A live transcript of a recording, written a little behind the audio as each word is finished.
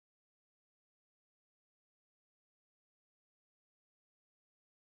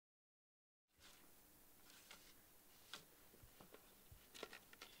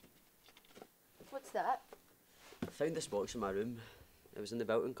What's that? I found this box in my room. It was in the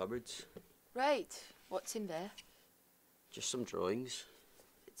built-in cupboards. Right. What's in there? Just some drawings.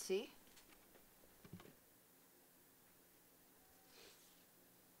 Let's see.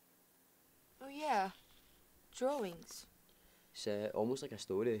 Oh yeah, drawings. It's almost like a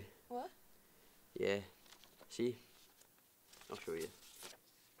story. What? Yeah. See? I'll show you.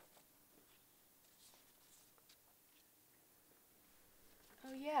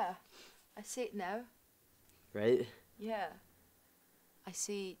 Oh yeah, I see it now. Right? Yeah. I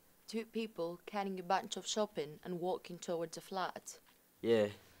see two people carrying a bunch of shopping and walking towards a flat. Yeah.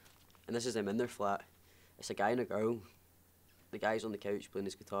 And this is them in their flat. It's a guy and a girl. The guy's on the couch playing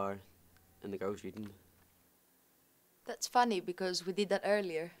his guitar, and the girl's reading. That's funny because we did that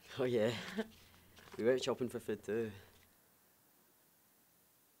earlier. Oh yeah. We went shopping for food too.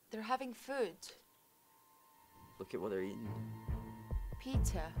 They're having food. Look at what they're eating.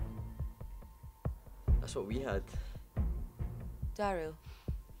 Pizza. That's what we had. Daryl,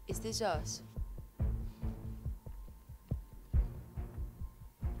 is this us?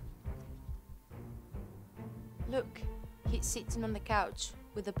 Look, he's sitting on the couch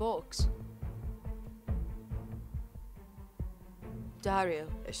with a box. Daryl.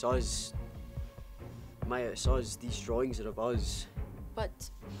 It's us. Maya, it's us. These drawings are of us. But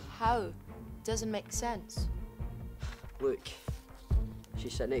how? Doesn't make sense. Look,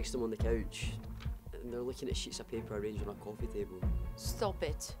 she's sitting next to him on the couch, and they're looking at sheets of paper arranged on a coffee table. Stop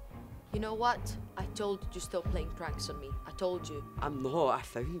it. You know what? I told you to stop playing pranks on me. I told you. I'm not. I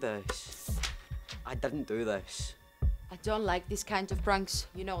found this. I didn't do this. I don't like this kind of pranks.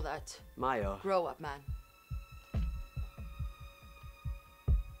 You know that. Maya. Grow up, man.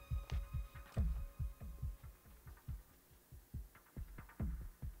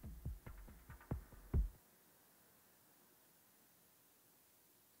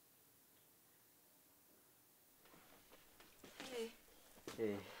 Hey.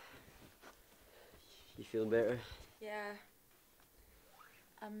 Hey. You feeling better? Yeah.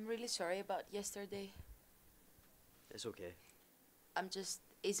 I'm really sorry about yesterday. It's okay. I'm just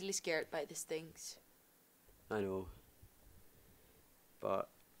easily scared by these things. I know. But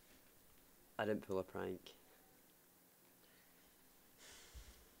I didn't pull a prank.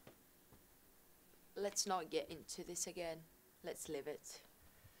 Let's not get into this again. Let's leave it.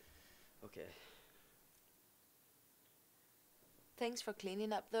 Okay. Thanks for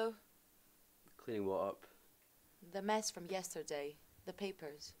cleaning up, though. Cleaning what up? The mess from yesterday. The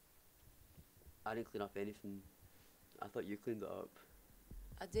papers. I didn't clean up anything. I thought you cleaned it up.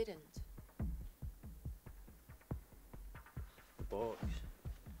 I didn't. The box.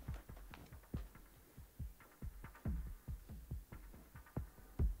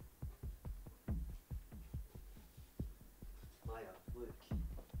 Maya, look.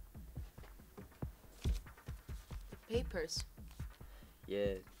 The papers.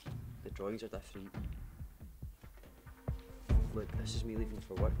 Yeah, the drawings are different. Look, this is me leaving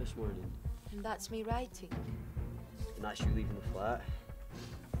for work this morning. And that's me writing. And that's you leaving the flat.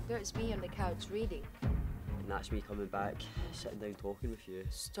 There's me on the couch reading. And that's me coming back, sitting down talking with you.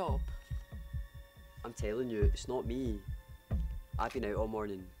 Stop. I'm telling you, it's not me. I've been out all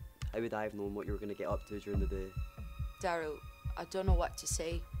morning. How would I have known what you were going to get up to during the day? Daryl, I don't know what to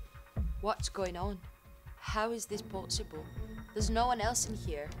say. What's going on? How is this possible? There's no one else in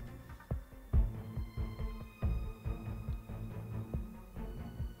here.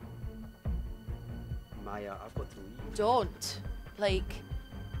 Maya, I've got to leave. Don't. Like,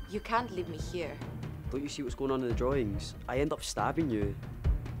 you can't leave me here. Don't you see what's going on in the drawings? I end up stabbing you.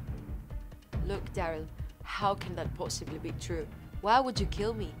 Look, Daryl, how can that possibly be true? Why would you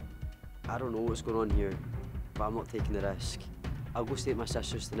kill me? I don't know what's going on here, but I'm not taking the risk. I'll go stay at my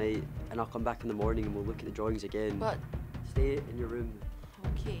sister's tonight, and I'll come back in the morning and we'll look at the drawings again. But... Stay in your room.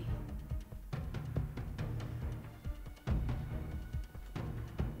 Okay.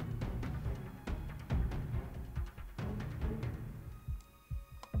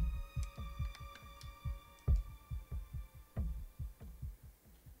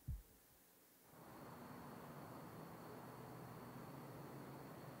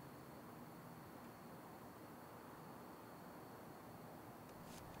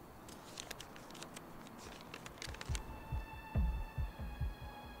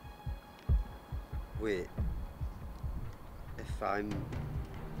 Wait. If I'm...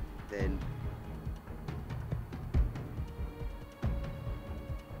 then...